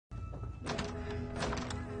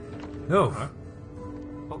Oh.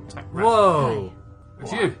 Vault-Tec rat. Whoa.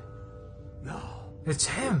 It's you. No. It's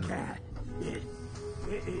him. Can't.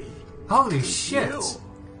 Holy shit.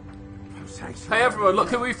 Hey everyone, look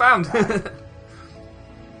who we found.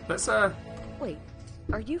 Let's Wait,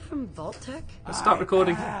 are you from Vault-Tec? start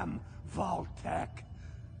recording. I am Vault-Tec.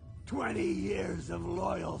 20 years of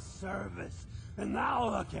loyal service, and now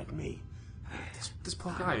look at me. This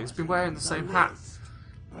poor guy who's been wearing the same hat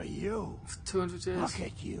But you, for 200 years. look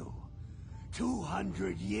at you.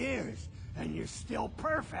 200 years, and you're still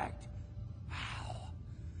perfect.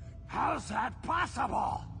 How's that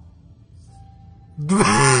possible? The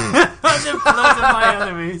blood of my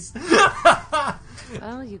enemies.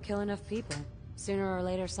 Well, you kill enough people. Sooner or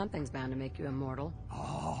later, something's bound to make you immortal.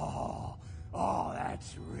 Oh,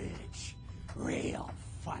 that's rich. Real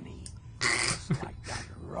funny. Just like that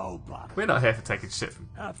robot. We're not here for taking shit from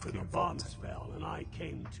After the fucking bombs Vault-Tec. fell and I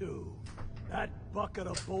came to, that bucket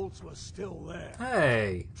of bolts was still there,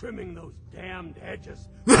 Hey. trimming those damned edges.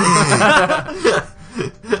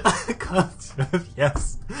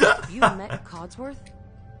 Yes. You met Codsworth?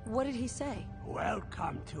 What did he say?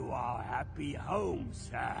 Welcome to our happy home,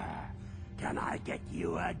 sir. Can I get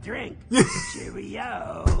you a drink?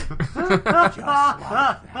 Cheerio. Just like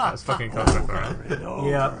that. That's fucking Codsworth, Over right? and over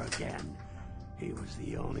Yeah. again. He was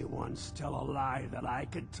the only one still alive that I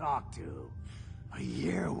could talk to. A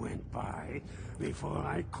year went by before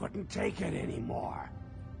I couldn't take it anymore.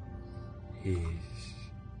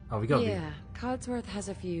 Oh, we got Yeah, Codsworth has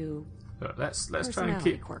a few Look, let's try and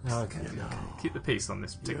personality keep quirks. Okay. keep the peace on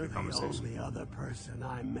this You're particular the conversation. only other person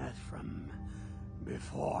I met from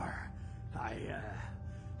before.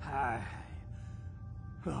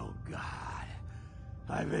 Oh God,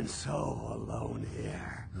 I've been so alone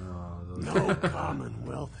here. No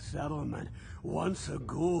Commonwealth settlement. Once a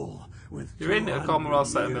ghoul with You're in a 200 Commonwealth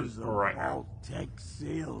settlement years of right now. Vault-Tec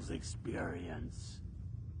sales experience.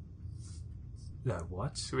 No,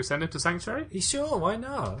 what? Should we send him to Sanctuary? You sure? Why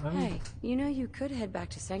not? I mean, Hey, you know you could head back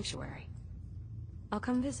to Sanctuary. I'll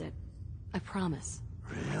come visit. I promise.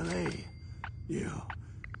 Really?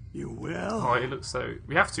 You will? Oh, he looks so...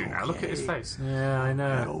 We have to now. Look at his Okay. face. yeah, I Get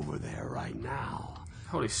know. over there right now.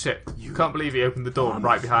 Holy shit. You can't believe he opened the door Promise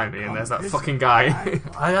right behind me you'll and there's come that visit, fucking guy. right?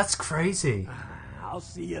 Oh, that's crazy. I'll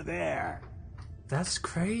see you there. That's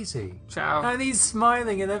crazy. Ciao. And he's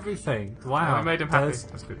smiling and everything. Wow. Oh, we made him happy.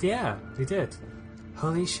 That's good. Yeah, we did.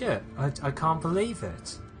 Holy shit. I can't believe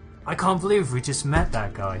it. I can't believe we just met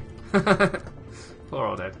that guy. Poor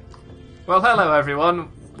old Ed. Well, hello everyone.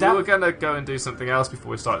 That- We were going to go and do something else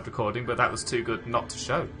before we started recording, but that was too good not to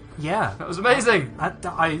show. Yeah. That was amazing.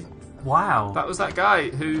 Wow. That was that guy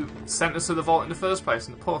who sent us to the vault in the first place,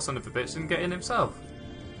 and the poor son of a bitch didn't get in himself.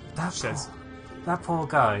 That poor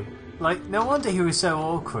guy. Like, no wonder he was so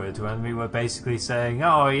awkward when we were basically saying,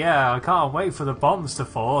 oh yeah, I can't wait for the bombs to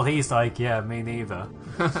fall. He's like, yeah, me neither.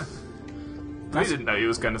 We didn't know he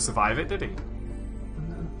was going to survive it, did he?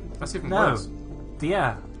 That's even No. worse.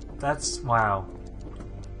 Yeah, that's, wow.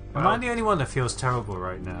 Am Well- I the only one that feels terrible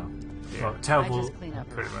right now? Yeah. Well, I terrible. just clean up.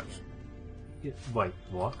 Pretty much. Yeah, wait,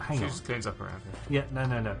 what? Hang She on. just cleans up around here. Yeah,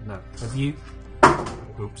 no. Have you...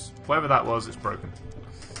 Oops. Whatever that was, it's broken.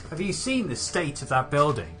 Have you seen the state of that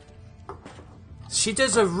building? She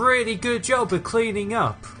does a really good job of cleaning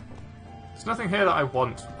up. There's nothing here that I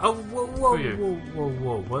want. Oh, whoa. Who are you?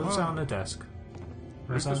 Whoa. What was Oh. that on the desk?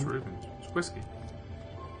 Was Rufus that- Rubens. It's whiskey.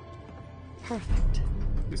 Perfect.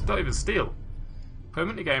 It's not even steel.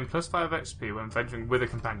 Permanently gain +5 XP when venturing with a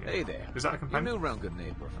companion. Hey there. Is that a You're companion? new around Good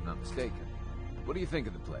Neighbor, if I'm not mistaken. What do you think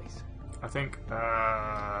of the place? I think.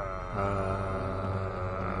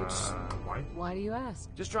 Just- Why? Why do you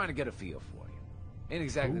ask? Just trying to get a feel for you. Ain't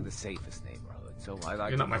exactly the safest neighborhood, so I like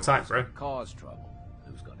You're to not my know type, who's bro. gonna cause trouble,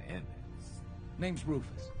 who's gonna end it. Name's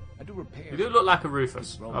Rufus. I do repairs. You do look like a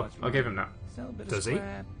Rufus. Keep I'll robots give him running. that. Sell a bit Does of he?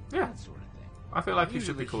 scrap, Yeah. that sort of thing. I feel like you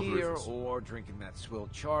should be Usually called here Rufus. or drinking that swill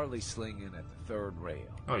Charlie slinging at the third rail.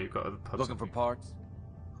 Oh, you've got other pubs. Looking for parts?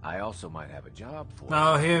 I also might have a job for you.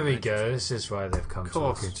 Oh, here we go. This is why they've come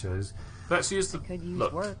Course. talking to us. Let's use the. Could use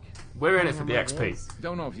Look, work. we're in it Depending for on the what XP. it is.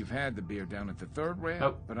 Don't know if you've had the beer down at the third rail,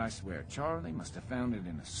 Nope. but I swear Charlie must have found it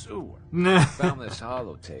in a sewer. Found this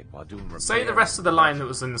holotape while doing repairs. Say the rest of the line that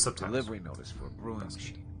was in the subtitles. Delivery notice for a brewing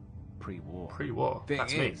machine. Pre-war. Pre-war. Thing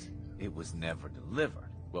That's is, me. it was never delivered.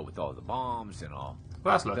 Well, with all the bombs and all.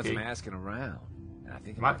 Well, that's Got lucky. some asking around, and I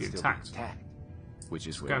think it Might might be still intact. be intact. Which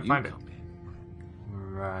is Go where and you find it. come in.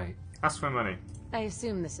 Right. Ask for money. I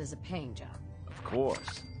assume this is a paying job. Of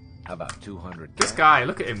course. How about 200? This guy,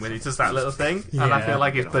 look at him when he does that little thing, and I Yeah. feel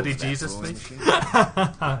like he's Get a buddy hold of that Jesus brewing me. machine?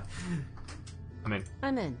 I mean,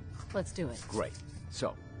 I'm in. Let's do it. Great.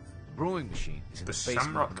 So, brewing machine is in The the basement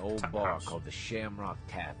Shamrock of an old Tap bar House. called the Shamrock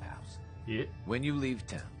Tap House. Yeah. When you leave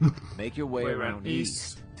town, make your way Way around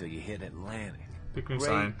east till you hit Atlantic. Big green Great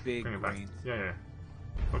sign. big Bring it back. green. Yeah.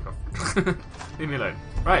 Fuck off. Leave me alone.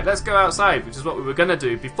 Right, let's go outside, which is what we were going to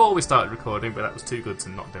do before we started recording, but that was too good to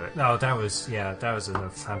not do it. No, that was a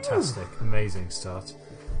fantastic, amazing start.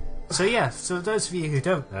 So yeah, so those of you who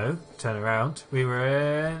don't know, turn around. We were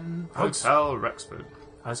in Hotel Rexford.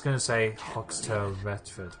 I was going to say Hoxtel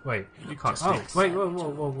Retford. Wait. You can't Oh, speak. wait,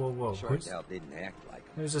 whoa. Chartel didn't act like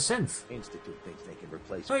it. There's a synth. Institute thinks they can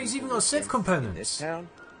replace. Oh, he's people even got with synth synth components. In this town,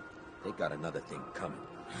 they got another thing coming.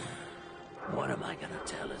 What am I gonna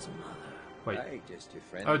tell his mother? Wait. Hey, just your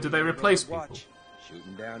friend. Oh, did they replace people?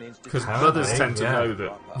 Shooting down institute. Because Apparently, brothers tend to yeah. know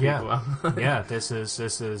that Yeah. people are. Yeah, this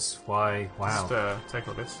is why. Wow. Just take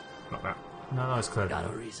all this. Not that. No, it's clear. Got a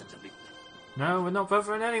reason to be. No, we're not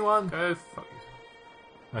bothering anyone. Go fuck you.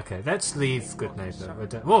 Okay, let's leave Good Neighbor.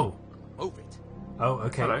 Whoa. Move it. Oh,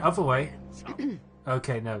 okay. Hello. Other way.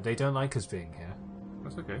 Okay, no, they don't like us being here.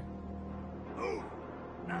 That's okay. Ooh,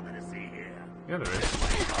 nothing to see here. Yeah, there is.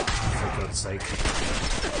 For God's sake.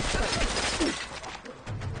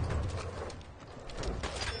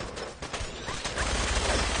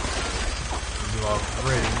 You are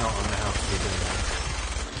really not on the house to be doing that.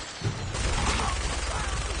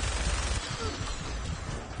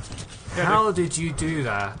 Yeah, How did you do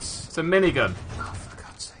that? It's a minigun. Oh, for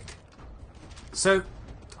God's sake. So,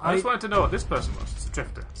 I just wanted to know what this person was. It's a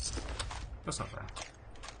drifter. That's not fair.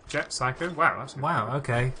 Jet Psycho. Wow, that's wow,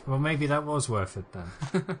 okay. Well, maybe that was worth it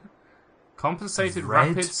then. Compensated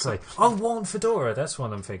Red rapid. plate. Oh, worn fedora. That's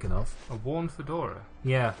what I'm thinking of. A worn fedora.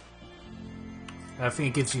 Yeah. I think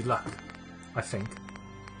it gives you luck. I think.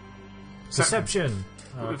 Perception.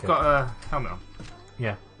 Oh, We've okay. got a helmet on.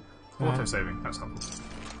 Yeah. Auto saving. That's helpful.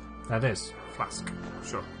 That is. Flask.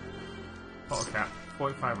 Sure. Bottle cap.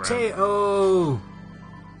 45 rounds. T.O.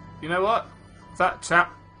 You know what? That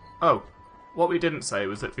chap. Oh, what we didn't say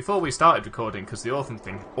was that before we started recording, because the awesome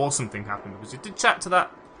thing happened, was we did chat to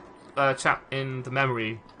that chap in the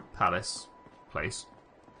Memory Palace place,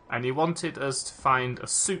 and he wanted us to find a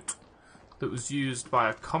suit that was used by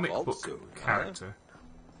a comic Vault book suit, huh? character.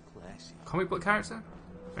 Classy. Comic book character?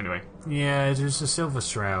 Anyway, Yeah, it was a silver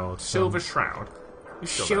shroud. Silver Shroud. You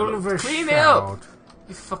still better look. Silver Clean it shroud. up!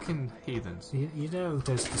 You fucking heathens. You know,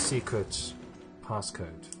 there's the secret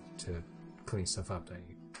passcode to clean stuff up, don't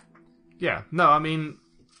you? Yeah, no, I mean,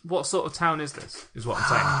 what sort of town is this? Is what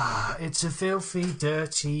I'm saying. It's a filthy,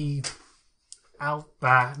 dirty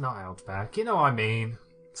outback. Not outback. You know what I mean.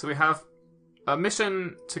 So we have a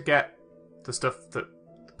mission to get the stuff that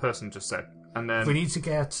the person just said, and then We need to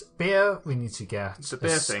get beer. We need to get the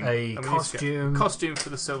beer thing, a and we need to get costume. costume for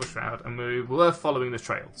the Silver Shroud, and we were following the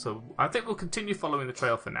trail. So I think we'll continue following the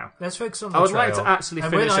trail for now. Let's focus on the I would trail. like to actually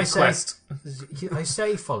And finish when a I say, quest. I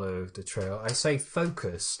say follow the trail. I say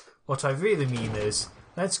focus. What I really mean is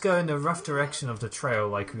let's go in the rough direction of the trail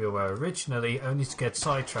like we were originally, only to get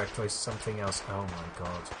sidetracked by something else. Oh my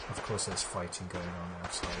god! Of course, there's fighting going on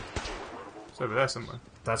outside. It's over there somewhere.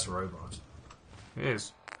 That's a robot. It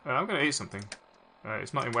is. I'm going to eat something.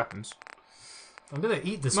 It's not in weapons. I'm gonna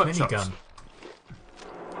eat this Mud chops. minigun.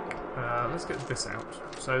 Let's get this out.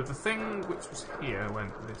 So the thing which was here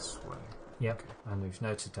went this way. Yep, and we've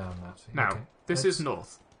noted down that. Now, Okay, this let's- is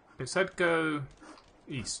north. It said go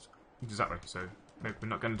east. Exactly, so maybe we're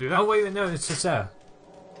not going to do that. Oh wait, no, it's just there.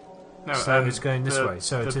 no, so it's going this the- way,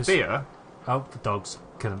 so it the is- beer. Oh, the dogs.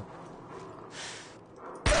 Kill them.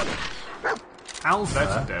 Alpha.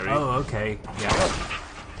 Legendary. Oh, okay. Yeah.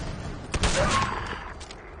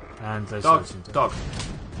 And there's Dog. legendary. Dog.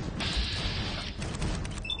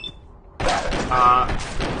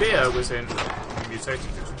 Beer was in the mutating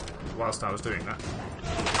vision whilst I was doing that.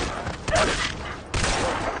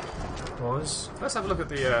 Was Let's have a look at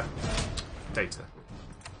the data.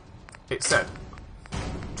 It said,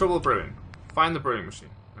 trouble brewing. Find the brewing machine.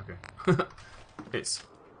 Okay. It's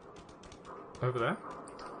over there.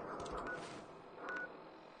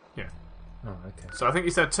 Yeah. oh, okay. So I think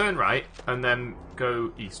he said turn right and then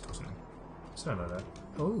go east or something. Something like that.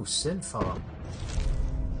 Oh, synth farm.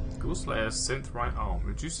 Ghoul Slayer's synth right arm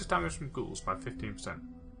reduces damage from ghouls by 15%.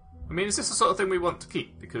 I mean, is this the sort of thing we want to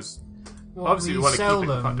keep? Because obviously we want to keep it.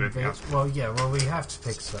 We can't do anything else. Well, yeah. Well, we have to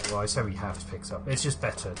pick it up. Well, I say we have to pick it up. It's just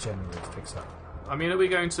better generally to pick it up. I mean, are we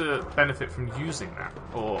going to benefit from using that,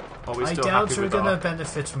 or are we I still doubt happy we're with going our... to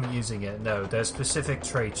benefit from using it. No, there's specific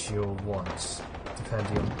traits you'll want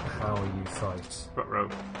depending on how you fight. Row.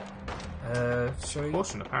 Shall we?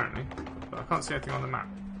 Caution, apparently, but I can't see anything on the map.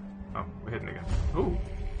 Oh, we're hidden again. Ooh.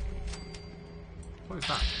 What is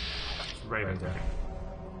that? It's Raven. Radar.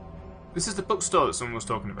 This is the bookstore that someone was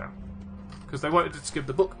talking about. Because they wanted to give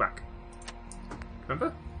the book back.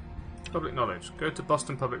 Remember? Public knowledge. Go to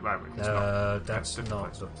Boston Public Library. It's not. That's It's a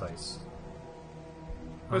not different the place.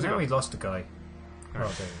 Where's he now gone? we lost a guy. Oh, there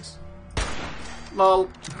he is. Lol.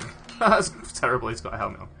 That's terrible. He's got a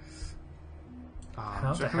helmet on.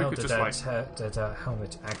 How do the you reckon we hell could did just, that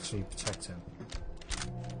helmet actually protect him?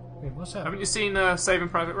 Wait, what's that? Haven't you seen Saving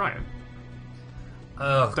Private Ryan?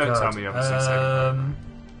 Oh, Don't God. tell me you haven't seen Saving Private Ryan.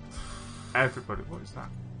 Everybody, what is that?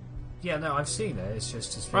 Yeah, no, I've seen it. It's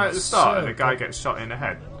just it's Right at the start, so the guy gets shot in the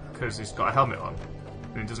head because he's got a helmet on,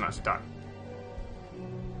 and he doesn't actually die.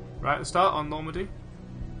 Right at the start on Normandy,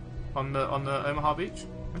 on the Omaha beach.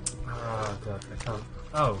 Oh God, I can't.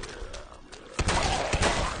 Oh,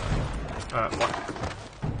 What?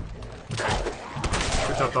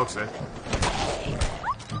 Good job, dog sir.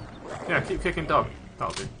 Yeah, keep kicking dog.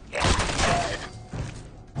 That'll do.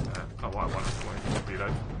 Not what I wanted. I wanted to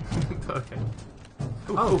reload. But okay.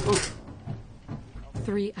 Ooh.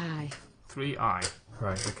 3I. 3I.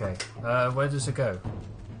 right, okay. Where does it go?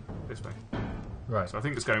 This way. Right. So I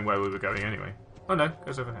think it's going where we were going anyway. Oh no, it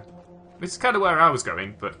goes over here. This is kind of where I was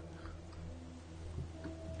going, but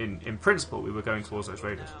in principle we were going towards those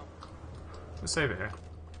raiders. Let's save it here.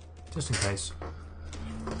 Just in case.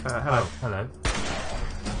 Hello. Oh, hello.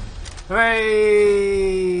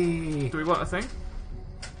 Hooray! Do we want a thing?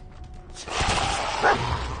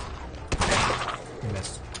 You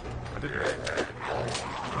missed. I did it.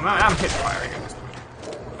 I'm hip firing at this point.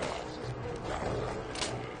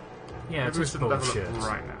 Yeah, Maybe it's we just shouldn't level bullshit. up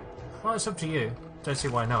right now. Well, it's up to you. Don't see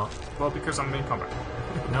why not. Well, because I'm in combat.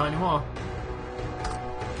 Not anymore.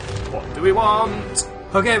 What do we want?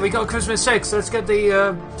 Okay, we got Christmas 6. Let's get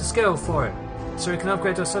the skill for it. So we can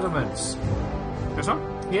upgrade our settlements. This one?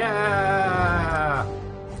 Yeah!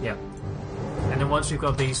 Yeah. And then once we've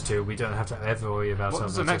got these two, we don't have to ever worry about What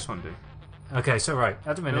does the something. next one do? Okay, so right,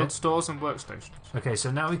 at the Build minute. stores and workstations. Okay,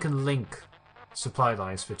 so now we can link supply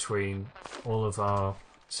lines between all of our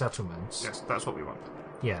settlements. Yes, that's what we want.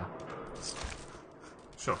 Yeah.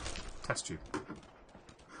 Sure. Test tube.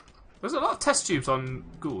 There's a lot of test tubes on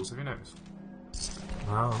ghouls, have you noticed?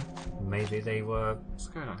 Well, maybe they were What's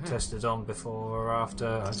going on here? tested on before or after.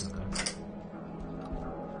 I don't know.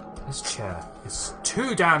 This chair is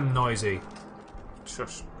too damn noisy.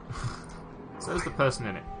 Shush. So there's the person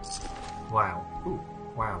in it. Wow. Ooh,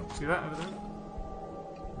 Wow. see that over there?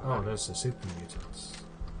 Oh, there's the super mutants.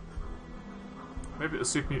 Maybe it's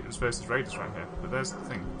Super Mutants versus Raiders right here, but there's the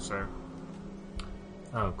thing, so...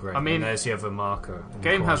 Oh, great. I mean, and there's the other marker. in the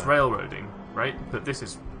Game has corner. railroading, right? But this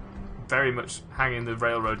is very much hanging the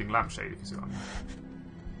railroading lampshade, if you see what I mean.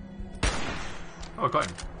 Oh, I got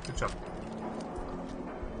him. Good job.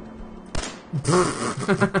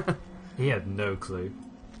 He had no clue.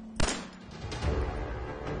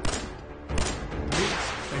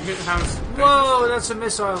 Whoa, that's a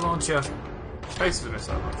missile launcher. Space is a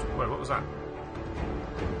missile launcher. Wait, what was that?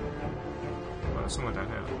 Oh, there's someone down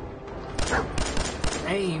here.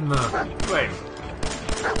 Aim. Wait,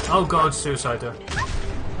 Oh god, suicider.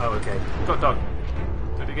 Oh, okay. got dog.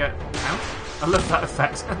 Did he get out? I love that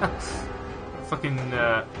effect. Fucking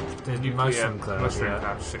The nuclear mushroom cloud. mushroom Yeah.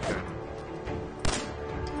 cloud shit going.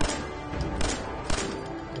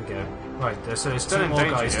 There we go. Right, so there's Still two in more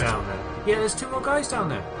danger, guys yes? down there. Yeah, there's two more guys down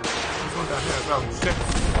there. There's one down here as well.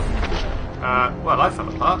 Shit. Well, I fell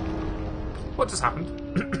apart. What just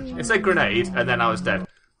happened? It said grenade, and then I was dead.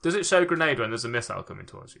 Does it show grenade when there's a missile coming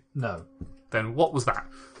towards you? No. Then what was that?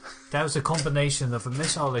 That was a combination of a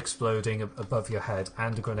missile exploding above your head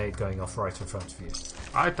and a grenade going off right in front of you.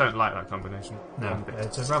 I don't like that combination. No, One bit.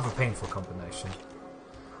 it's a rather painful combination.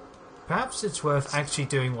 Perhaps it's worth actually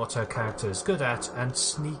doing what our character is good at and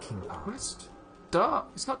sneaking past. Dark.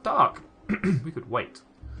 It's not dark. We could wait.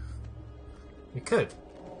 We could.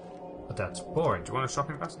 But that's boring. Do you want a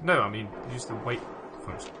shopping basket? No, I mean, use the wait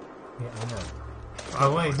function. Yeah, I know.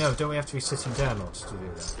 Oh wait, no, don't we have to be sitting down in order to do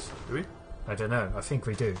that? Do we? I don't know, I think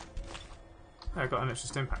we do. I got an extra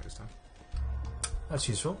stim pack this time. That's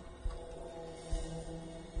useful.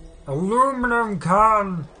 Aluminum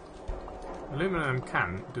can! Aluminum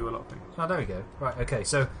can do a lot of things. Oh, there we go. Right, okay,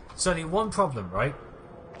 so there's only one problem, right?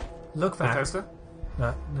 Look back. Toaster?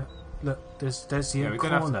 No, look, there's the Yeah, we're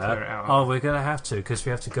gonna have to corner. clear it out, Oh, we're gonna have to, because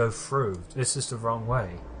we have to go through. This is the wrong way.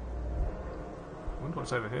 I wonder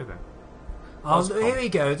what's over here then. Oh, Oscom. here we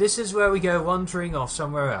go. This is where we go wandering off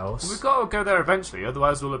somewhere else. We've got to go there eventually,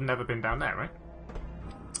 otherwise we'll have never been down there, right?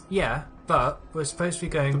 Yeah, but we're supposed to be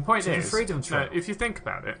going The point to is, the Freedom no, Trail. if you think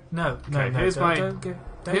about it, No, Okay, here's don't, my- don't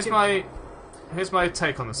here's get- my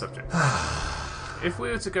take on the subject. If we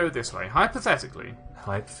were to go this way, hypothetically,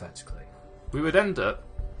 Hypothetically. we would end up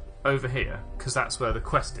over here because that's where the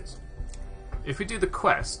quest is. if we do the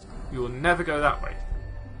quest, we will never go that way.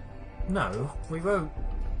 No, we won't.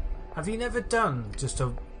 Have you never done just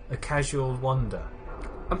a casual wander?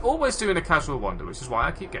 I'm always doing a casual wander, which is why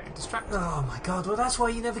I keep getting distracted. Oh my god, well that's why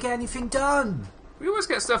you never get anything done. We always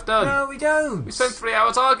get stuff done. No, we don't. We spend 3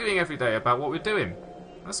 hours arguing every day about what we're doing.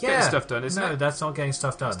 That's getting stuff done, isn't No, it? that's not getting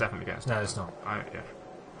stuff done. It's definitely getting stuff No, it's not. I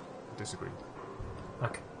disagree.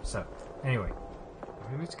 Okay, so, anyway.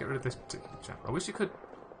 We need to get rid of this particular chap. I wish you could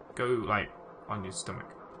go, like, on your stomach.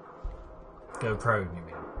 Go prone, you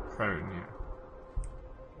mean? Prone, yeah.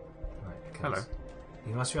 Right, because Hello.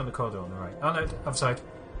 You must be on the corridor on the right. Oh no, upside.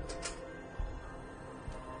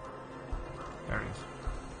 There he is.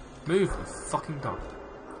 Move, you fucking dog.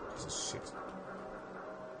 Piece of shit.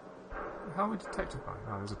 How are we detected by?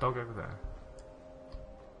 Oh, there's a dog over there.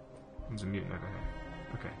 There's a mutant over here.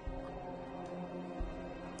 Okay.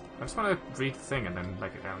 I just want to read the thing and then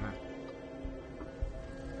leg it down there.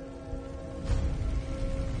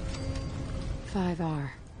 5R.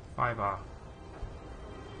 5R.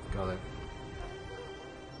 Got it.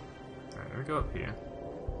 Right, let me go up here.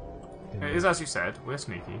 It is as you said, we're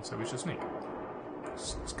sneaky, so we should sneak.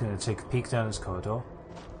 Just gonna take a peek down this corridor.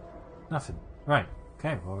 Nothing. Right.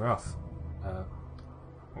 Okay, well we're off.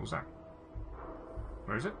 What was that?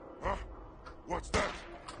 Where is it? What's that?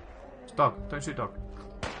 It's dog. Don't shoot dog.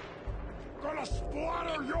 Gonna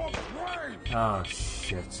splatter your brain! Oh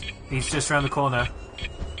shit. He's just around the corner.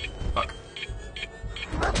 Fuck.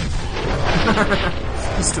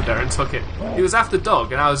 He stood there and took it. He was after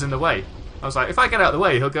dog and I was in the way. I was like, if I get out of the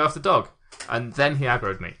way, he'll go after dog. And then he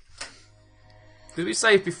aggroed me. Did we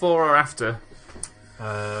save before or after?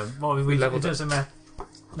 Well, We leveled it doesn't matter.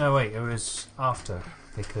 No, wait, it was after.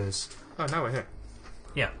 Because, Oh, now we're here.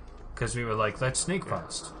 yeah, because we were like, let's sneak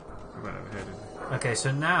past. We went over here, didn't we? Okay,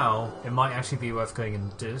 so now it might actually be worth going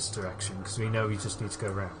in this direction because we know we just need to go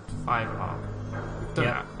around. 5R. We've done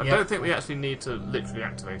Yeah, that. I yeah. don't think we actually need to literally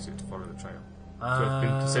activate it to follow the trail. To have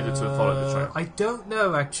been considered to have followed the trail. I don't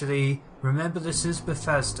know actually. Remember, this is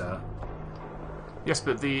Bethesda. Yes,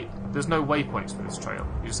 but there's no waypoints for this trail.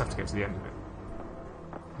 You just have to get to the end of it.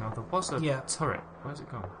 Now, there was a turret. Where's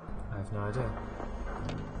it gone? I have no idea.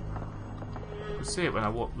 You can see it when I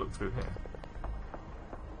look through here.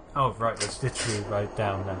 Oh, right, it's literally right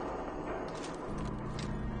down there.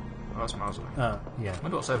 Oh, that's miles away. Yeah. I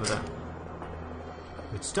wonder what's over there.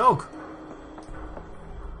 It's dog.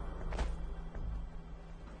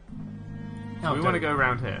 Oh, We want to go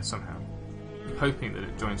around here somehow. I'm hoping that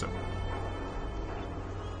it joins up.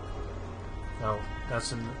 Oh,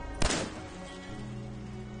 that's an.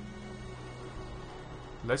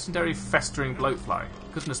 Legendary festering bloatfly.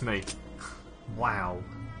 Goodness me. Wow.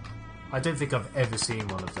 I don't think I've ever seen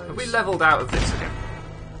one of those. Have we levelled out of this again?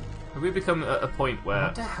 Have we become at a point where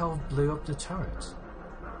What the hell blew up the turret?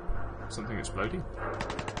 something exploding?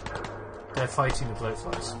 They're fighting the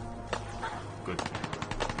blowflies. Good.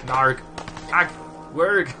 Narg. Ag.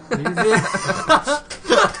 Werg.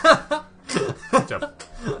 Good job.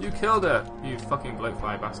 You killed her, you fucking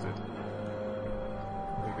bloatfly bastard.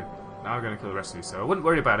 Very good. Now I'm going to kill the rest of you, so I wouldn't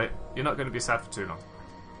worry about it. You're not going to be sad for too long.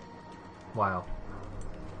 Wow.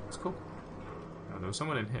 It's cool. Oh, there was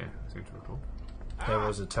someone in here, I seem to recall. There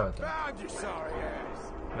was a turret there. Found you sorry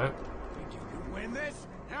ass! Nope. Think you can win this?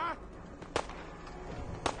 Huh?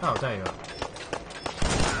 Oh, there you are.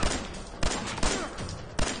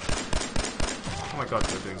 Oh my god,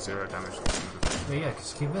 they're doing 0 damage. Well, yeah,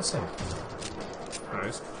 because you keep missing.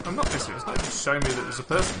 No, I'm not missing. It's not even showing me that there's a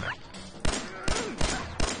person there.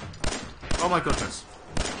 Oh my goodness.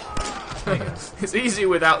 There you go. It's easy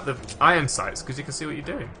without the iron sights because you can see what you're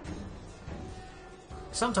doing.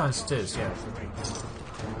 Sometimes it is, yeah.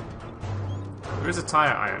 There is a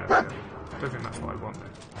tyre iron over there. I don't think that's what I want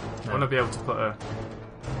though. I want to be able to put a...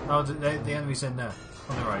 Oh, the enemy's in there.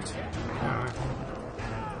 On the right. Yeah.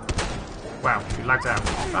 Wow, you lagged out.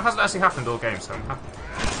 That hasn't actually happened all game, so I'm happy.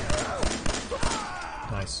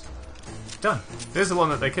 Nice. Done. Here's the one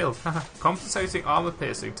that they killed. Compensating armor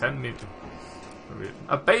piercing 10 million.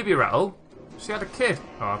 A baby rattle? She had a kid.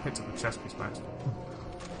 Oh, I picked up a chest piece by accident.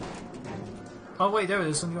 Oh, wait, there it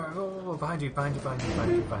is. On your right. Oh, behind you, behind you, behind you,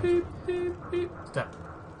 behind you, behind you. Step.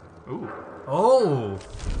 Ooh. Oh!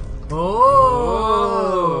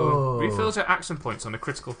 Oh! Refills your action points on a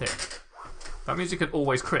critical hit. That means you can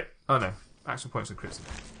always crit. Oh no. Action points and crits.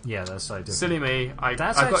 Yeah, that's so different. Silly me. I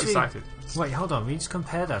got actually- excited. Wait, hold on. We need to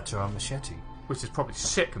compare that to our machete. Which is probably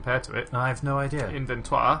shit compared to it. I have no idea.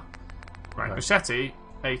 Inventoire. Right, Right. machete.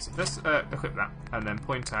 8. Let's equip that. And then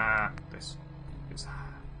point at this. It's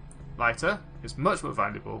lighter. It's much more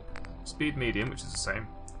valuable. Speed medium, which is the same.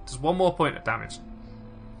 Does 1 more point of damage.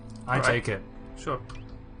 I Right. take it. Sure.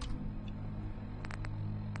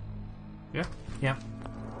 Yeah? Yeah.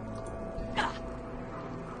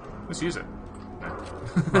 Let's use it.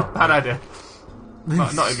 No. Bad idea.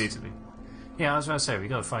 Not immediately. Yeah, I was going to say, we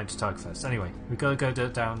got to find Tug first. Anyway, we got to go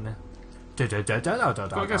down there.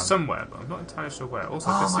 Gotta go somewhere, but I'm not entirely sure where. Also,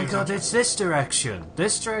 Oh this my seems god, it's this direction.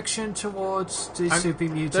 This direction towards the super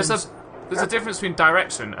mutants. There's a difference between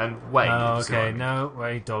direction and way. Oh, if you see what I okay. mean. No,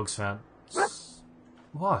 wait, dog's found.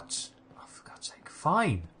 What? Oh, for God's sake.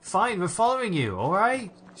 Fine. Fine, we're following you,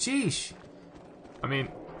 alright? Sheesh. I mean,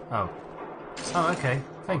 Oh. Oh, okay.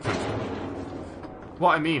 Thank you.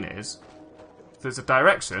 what I mean is, there's a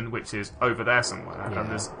direction which is over there somewhere, Yeah. and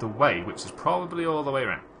there's the way which is probably all the way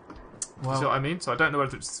around. Well, See what I mean? So I don't know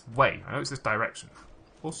whether it's this way. I know it's this direction.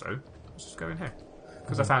 Also, let's just go in here.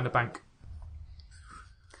 Because I found a bank.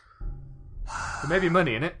 There may be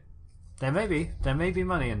money in it. there may be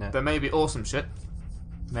money in there. There may be awesome shit.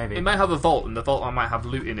 Maybe. It may have a vault, and the vault I might have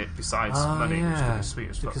loot in it besides money, which could be sweet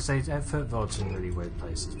as fuck. Because they've put vaults in really weird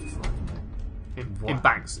places before, haven't they? In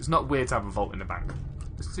banks. It's not weird to have a vault in a bank.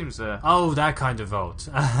 This seems... Oh, that kind of vault.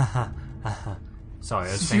 Sorry,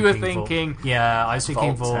 I was thinking... You were thinking... Yeah, I was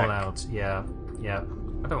thinking Vault tech. Fallout. Yeah, yeah.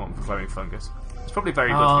 I don't want glowing fungus. It's probably very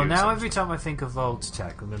good Oh, for you. now so- every time I think of Vault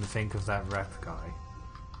Tech, I'm going to think of that rep guy.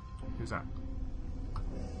 Who's that?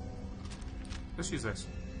 Let's use this.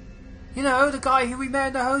 You know, the guy who we met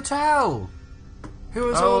in the hotel! Who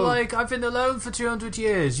was all Oh. like, I've been alone for 200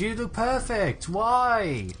 years, you look perfect,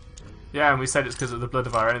 why? Yeah, and we said it's because of the blood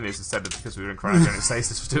of our enemies instead of because we were in cryogenic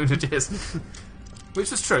stasis for 200 years.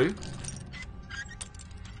 Which was true.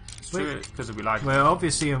 It's true because we like it. We're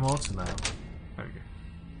obviously immortal now. There we go.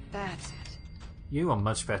 That's it. You are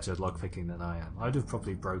much better at lockpicking than I am. I'd have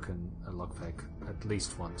probably broken a lockpick at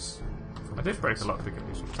least once. I did break a lockpick at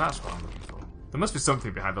least. That's what I'm looking for. There must be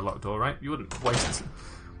something behind the locked door, right? You wouldn't waste...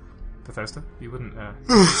 Bethesda? You wouldn't,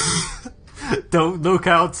 Don't look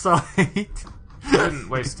outside! you wouldn't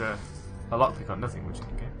waste a lockpick on nothing, would you,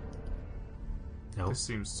 in game? Nope. This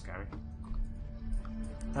seems scary.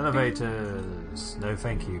 Elevators. No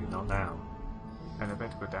thank you, not now.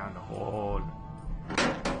 Elevator go down the hall.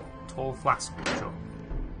 Tall flask, sure.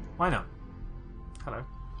 Why not? Hello.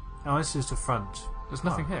 Oh, this is the front. There's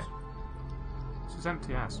nothing part. here. This is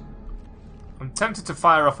empty as. I'm tempted to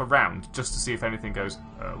fire off a round just to see if anything goes.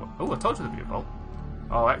 Oh, I told you there'd be a vault.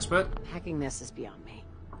 Oh, expert. Hacking this is beyond me.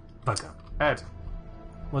 Bugger. Ed,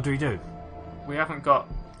 What do we do? we haven't got.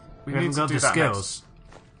 We need haven't to got do the that skills. next.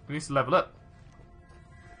 We need to level up.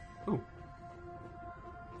 Ooh.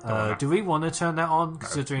 Do we want to turn that on?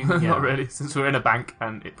 Considering, yeah. Not really, since we're in a bank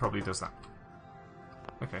and it probably does that.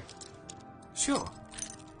 Okay, Sure.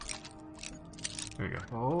 here we go.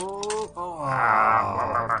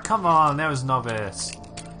 Come on, that was novice.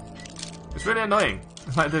 It's really annoying.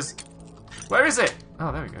 Like there's. Where is it?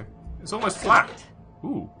 Oh, there we go. It's almost flat.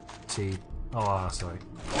 Ooh, T. Oh, sorry.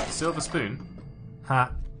 silver spoon.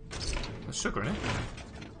 Ha. There's sugar in it.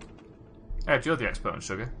 Ed, you're the expert on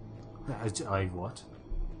sugar. I what?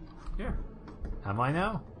 Yeah. Am I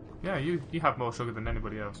now? Yeah, you have more sugar than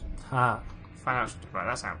anybody else. Ha. Financial. Right,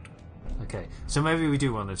 that's out. Okay, so maybe we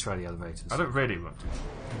do want to try the elevators. I don't really want to.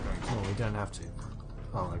 Oh, we don't have to.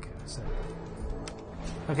 Oh, okay. So.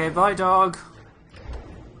 Okay, bye, dog.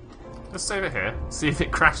 Let's save it here. See if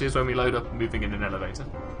it crashes when we load up moving in an elevator.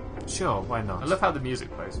 Sure, why I not? love how the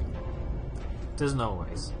music plays. Doesn't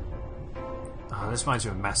always. Oh, this reminds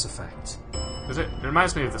me of Mass Effect. Does it? It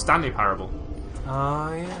reminds me of the Stanley Parable.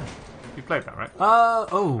 Oh, yeah. You played that, right?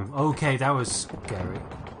 Oh, okay, that was scary.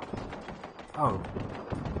 Oh.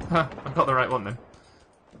 I got the right one then.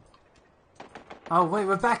 Oh, wait,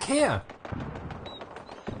 we're back here!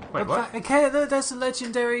 Wait, what? Okay, there's the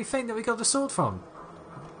legendary thing that we got the sword from.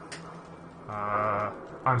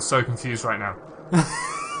 I'm so confused right now.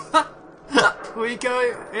 We go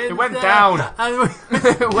in It went there, down. And we...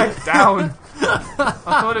 It went down.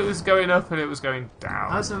 I thought it was going up and it was going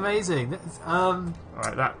down. That's amazing.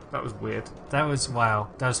 Alright, that was weird. That was, wow,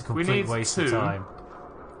 that was a complete need waste of two. time.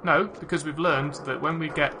 No, because we've learned that when we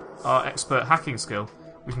get our expert hacking skill,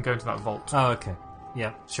 we can go into that vault. Oh, okay.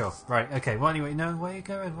 Yeah, sure. Right, okay. Well, anyway, no, where are you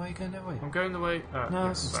going? Why are you going that way? I'm going the way. No,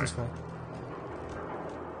 yes, it's sorry. this way.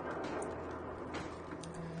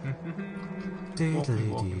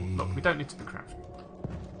 Walking. Look, we don't need to be crouched.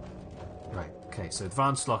 Right, okay, so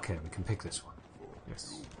advanced lock here. We can pick this one.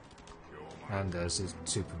 Yes. And there's his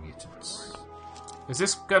super mutants. Is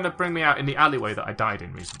this going to bring me out in the alleyway that I died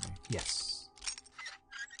in recently? Yes.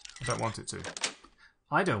 I don't want it to.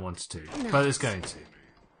 I don't want to, but it's going to.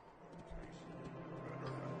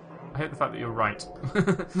 I hate the fact that you're right.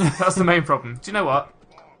 That's the main problem. Do you know what?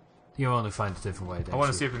 You want to find a different way, don't you? I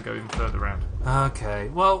want to see if we can go even further around. Okay,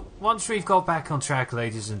 well, once we've got back on track,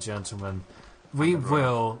 ladies and gentlemen, we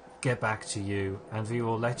will get back to you and we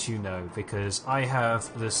will let you know, because I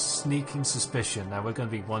have the sneaking suspicion that we're going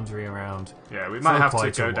to be wandering around. Yeah, we might have to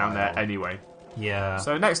quite a go down there while. anyway. Yeah.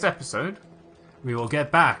 So next episode, we will get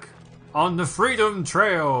back on the Freedom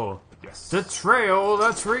Trail. yes. The trail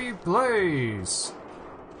that replays.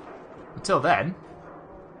 Until then,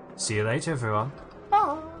 See you later, everyone.